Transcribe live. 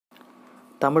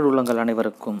தமிழ் உள்ளங்கள்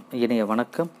அனைவருக்கும் இனிய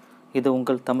வணக்கம். இது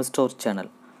உங்கள் தமிழ் ஸ்டோர் சேனல்.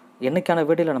 இன்றைக்கான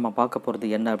வீடியோவில் நம்ம பார்க்க போகிறது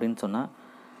என்ன அப்படின்னு சொன்னால்,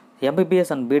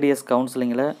 எம்பிபிஎஸ் அண்ட் பிடிஎஸ்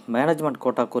கவுன்சிலிங்கில் மேனேஜ்மெண்ட்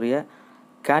கோட்டாக்குரிய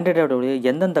கேண்டிடேட்டுடைய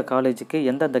எந்தெந்த காலேஜுக்கு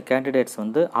எந்தெந்த கேண்டிடேட்ஸ்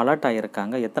அலர்ட்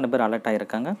ஆகியிருக்காங்க, எத்தனை பேர் அலர்ட்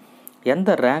ஆகியிருக்காங்க,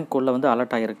 எந்த ரேங்க் உள்ள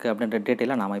அலர்ட் ஆகிருக்கு அப்படின்ற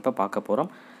டீட்டெயிலாக நாம் இப்போ பார்க்க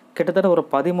போகிறோம். கிட்டத்தட்ட ஒரு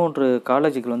 13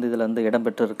 காலேஜுகள் இதில்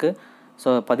இடம்பெற்றிருக்கு. ஸோ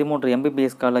 13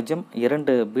 எம்பிபிஎஸ் காலேஜும்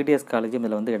 2 பிடிஎஸ் காலேஜும்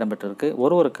இதில் இடம்பெற்றிருக்கு.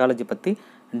 ஒரு காலேஜை பற்றி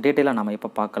டீட்டெயிலாக நம்ம இப்போ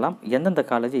பார்க்கலாம். எந்தெந்த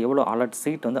காலேஜ் எவ்வளோ அலர்ட்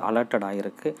சீட் அலர்ட்டட்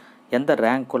ஆகிருக்கு, எந்த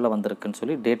ரேங்க்குள்ளே வந்திருக்குன்னு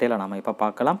சொல்லி டீட்டெயிலாக நம்ம இப்போ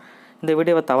பார்க்கலாம். இந்த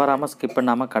வீடியோவை தவறாமல் ஸ்கிப்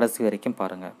பண்ணாமல் கடைசி வரைக்கும்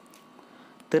பாருங்கள்.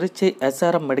 திருச்சி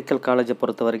SRM மெடிக்கல் காலேஜை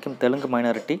பொறுத்த வரைக்கும் தெலுங்கு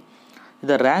மைனாரிட்டி.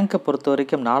 இந்த ரேங்கை பொறுத்த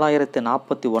வரைக்கும்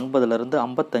 4049லேருந்து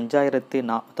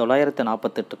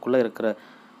 55,948 இருக்கிற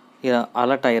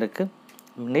அலர்ட் ஆகிருக்கு.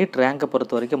 நீட் ரேங்கை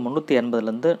பொறுத்த வரைக்கும்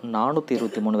 380லேருந்து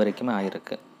 423 வரைக்குமே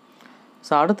ஆகிருக்கு.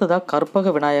 ஸோ அடுத்ததாக கற்பக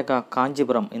விநாயகா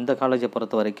காஞ்சிபுரம் இந்த காலேஜை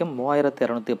பொறுத்த வரைக்கும்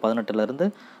 3218லேருந்து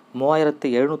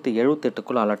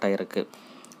 3778 அலர்ட் ஆகிருக்கு.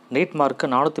 நீட் மார்க்கு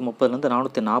 430லேருந்து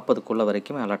 440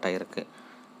 வரைக்குமே அலர்ட் ஆகிருக்கு.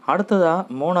 அடுத்ததாக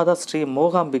மூணாவதாக ஸ்ரீ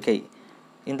மூகாம்பிகை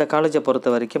இந்த காலேஜை பொறுத்த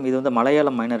வரைக்கும் இது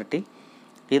மலையாளம் மைனாரிட்டி.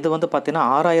 இது பார்த்திங்கன்னா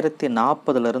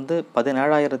 6040லேருந்து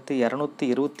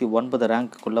 17,229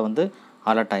 ரேங்க்குள்ளே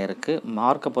அலர்ட் ஆகிருக்கு.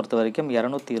 மார்க்கை பொறுத்த வரைக்கும்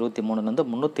 223லேருந்து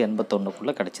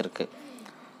 381 கிடச்சிருக்கு.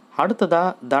 அடுத்ததாக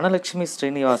தனலட்சுமி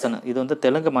ஸ்ரீனிவாசன் இது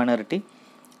தெலுங்கு மைனாரிட்டி.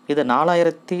 இது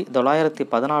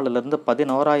 4914லேருந்து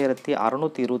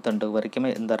 11,622 வரைக்குமே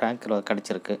இந்த ரேங்க்கில்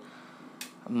கிடச்சிருக்கு.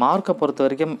 மார்க்கை பொறுத்த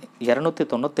வரைக்கும்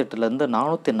 298லேருந்து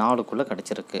 404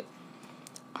 கிடச்சிருக்கு.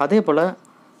 அதே போல்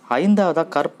ஐந்தாவதாக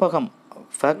கற்பகம்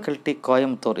ஃபேக்கல்ட்டி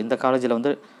கோயம்புத்தூர் இந்த காலேஜில்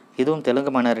இதுவும்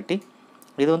தெலுங்கு மைனாரிட்டி.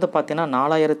 இது பார்த்திங்கன்னா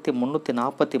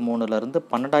 4343லேருந்து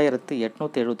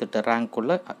 12,878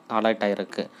 ரேங்க்குள்ளே அலர்ட்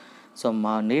ஆகிருக்கு. ஸோ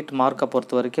நீட் மார்க்கை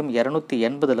பொறுத்த வரைக்கும்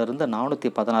 280லேருந்து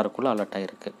 416 அலர்ட்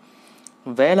ஆகிருக்கு.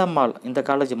 வேலம்மாள் இந்த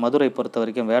காலேஜ் மதுரை பொறுத்த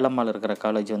வரைக்கும் வேலம்மாள் இருக்கிற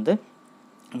காலேஜ்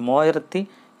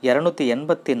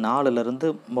 3284லேருந்து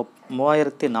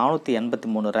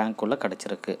 3483 ரேங்க்குள்ளே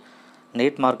கிடச்சிருக்கு.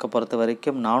 நீட் மார்க்கை பொறுத்த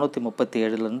வரைக்கும்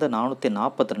 437லேருந்து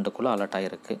 442 அலர்ட்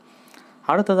ஆகிருக்கு.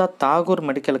 அடுத்ததாக தாகூர்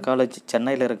மெடிக்கல் காலேஜ்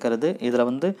சென்னையில் இருக்கிறது.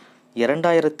 இதில்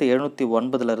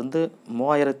 2709லேருந்து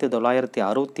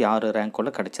 3966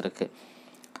 ரேங்க்குள்ளே கிடச்சிருக்கு.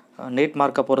 நீட்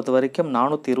மார்க்கை பொறுத்த வரைக்கும்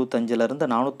 425லேருந்து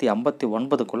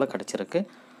 459 கிடச்சிருக்கு.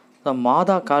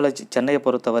 மாதா காலேஜ் சென்னையை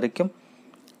பொறுத்த வரைக்கும்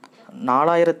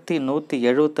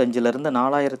 4175லேருந்து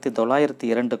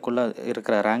 4902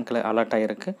 இருக்கிற ரேங்க்கில் அலர்ட்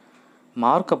ஆகிருக்கு.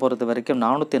 மார்க்கை பொறுத்த வரைக்கும்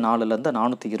 404லேருந்து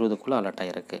 420 அலர்ட்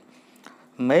ஆகிருக்கு.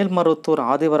 மேல்மருவத்தூர்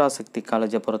ஆதிவராசக்தி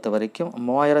காலேஜை பொறுத்த வரைக்கும்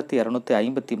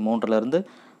 3253லேருந்து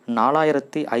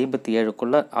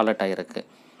 4057 அலர்ட் ஆகிருக்கு.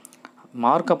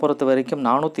 மார்க்கை பொறுத்த வரைக்கும்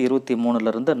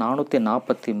 423லேருந்து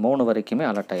 443 வரைக்குமே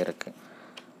அலர்ட் ஆகிருக்கு.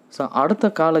 ஸோ அடுத்த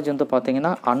காலேஜ்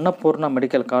பார்த்திங்கன்னா அன்னபூர்ணா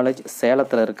மெடிக்கல் காலேஜ்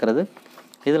சேலத்தில் இருக்கிறது.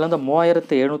 இதில்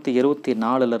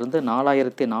 3724லேருந்து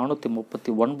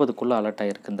 4439 அலர்ட்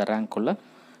ஆகிருக்கு இந்த ரேங்க்குள்ளே.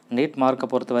 நீட் மார்க்கை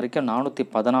பொறுத்த வரைக்கும்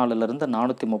 414லேருந்து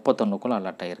 431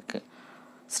 அலர்ட் ஆகிருக்கு.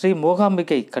 ஸ்ரீ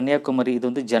மூகாம்பிகை கன்னியாகுமரி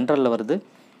இது ஜென்ரலில் வருது.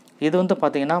 இது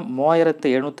பார்த்திங்கன்னா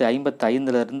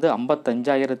 3755லேருந்து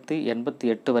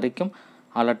 55,088 வரைக்கும்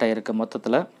அலர்ட் ஆகிருக்கு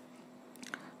மொத்தத்தில்.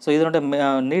 ஸோ இதனுடைய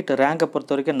நீட் ரேங்கை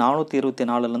பொறுத்த வரைக்கும்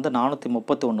 424லேருந்து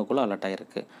 431 அலர்ட்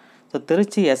ஆகிருக்கு. ஸோ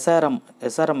திருச்சி SRM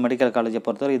மெடிக்கல் காலேஜை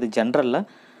பொறுத்தவரை இது ஜென்ரலில்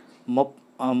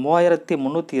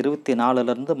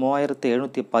 3324லேருந்து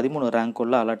 3713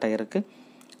 ரேங்க்குள்ளே அலர்ட் ஆகிருக்கு.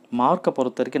 மார்க்கை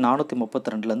பொறுத்த வரைக்கும்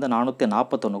 432லேருந்து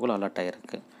 441 அலர்ட்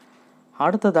ஆகிருக்கு.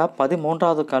 அடுத்ததாக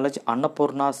 13வது காலேஜ்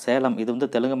அன்னபூர்ணா சேலம் இது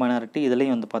தெலுங்கு மைனாரிட்டி.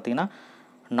 இதுலேயும் பார்த்திங்கன்னா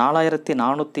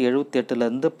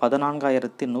 4478லேருந்து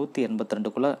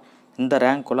 14,182 இந்த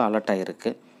ரேங்க்குள்ளே அலர்ட் ஆகிருக்கு.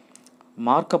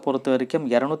 மார்க்கை பொறுத்த வரைக்கும்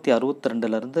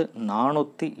 262லேருந்து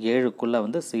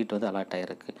 407 சீட் அலர்ட்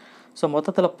ஆகிருக்கு. ஸோ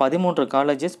மொத்தத்தில்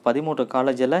 13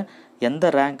 காலேஜில் எந்த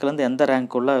ரேங்க்லேருந்து எந்த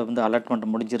ரேங்க்குள்ளே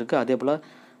அலாட்மெண்ட் முடிஞ்சிருக்கு. அதே போல்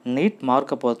நீட்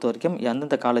மார்க்கை பொறுத்த வரைக்கும்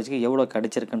எந்தெந்த காலேஜுக்கு எவ்வளோ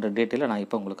கிடச்சிருக்குன்ற டீட்டெயிலை நான்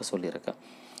இப்போ உங்களுக்கு சொல்லியிருக்கேன்.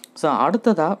 ஸோ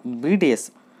அடுத்ததாக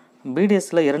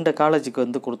பிடிஎஸ்ஸில் 2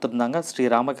 காலேஜுக்கு கொடுத்துருந்தாங்க. ஸ்ரீ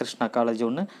ராமகிருஷ்ணா காலேஜ்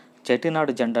ஒன்று,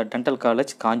 செட்டிநாடு டென்டல்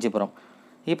காலேஜ் காஞ்சிபுரம்.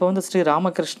 இப்போ ஸ்ரீ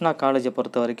ராமகிருஷ்ணா காலேஜை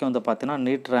பொறுத்த வரைக்கும் பார்த்தீங்கன்னா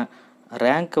நீட்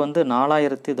ரேங்க்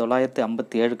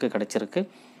 4957 கிடச்சிருக்கு.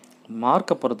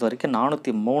 மார்க்கை பொறுத்த வரைக்கும்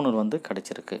 403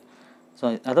 கிடச்சிருக்கு. ஸோ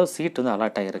அதாவது சீட்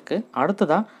அலாட் ஆகிருக்கு.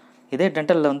 அடுத்ததாக இதே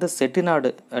டென்டலில் செட்டிநாடு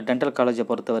டென்டல் காலேஜை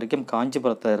பொறுத்த வரைக்கும்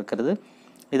காஞ்சிபுரத்தில் இருக்கிறது.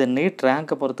 இது நீட்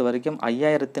ரேங்கை பொறுத்த வரைக்கும்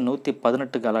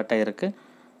 5118 அலாட் ஆகிருக்கு.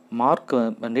 மார்க்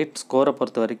நீட் ஸ்கோரை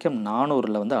பொறுத்த வரைக்கும்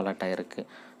 400 அலாட் ஆகிருக்கு.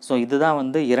 ஸோ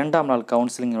இதுதான் இரண்டாம் நாள்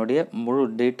கவுன்சிலிங்கினுடைய முழு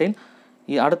டீட்டெயில்.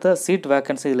 அடுத்த சீட்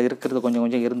வேக்கன்சி இதில் இருக்கிறது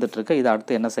கொஞ்சம் இருந்துகிட்ருக்கு. இது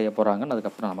அடுத்து என்ன செய்ய போகிறாங்கன்னு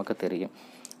அதுக்கப்புறம் நமக்கு தெரியும்.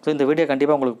 ஸோ இந்த வீடியோ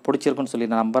கண்டிப்பாக உங்களுக்கு பிடிச்சிருக்குன்னு சொல்லி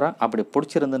நான் நம்புகிறேன். அப்படி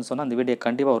பிடிச்சிருந்துன்னு சொன்னால் இந்த வீடியோ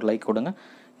கண்டிப்பாக ஒரு லைக் கொடுங்க.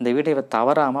 இந்த வீடியோவை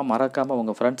தவறாமல் மறக்காமல்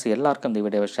உங்கள் ஃப்ரெண்ட்ஸ் எல்லாருக்கும் இந்த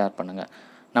வீடியோவை ஷேர் பண்ணுங்கள்.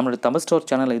 நம்மளுடைய தமிழ் ஸ்டோர்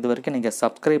சேனல் இது வரைக்கும் நீங்கள்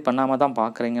சப்ஸ்கிரைப் பண்ணாமல் தான்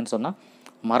பார்க்குறீங்கன்னு சொன்னால்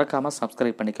மறக்காமல்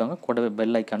சப்ஸ்கிரைப் பண்ணிக்கோங்க. கூடவே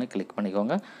பெல் ஐக்கானை கிளிக்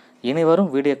பண்ணிக்கோங்க. இனி வரும்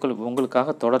வீடியோக்கள்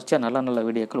உங்களுக்காக தொடர்ச்சியாக நல்ல நல்ல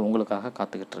வீடியோக்கள் உங்களுக்காக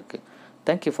காத்துக்கிட்டு இருக்கு.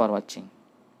 தேங்க்யூ ஃபார் வாட்சிங்.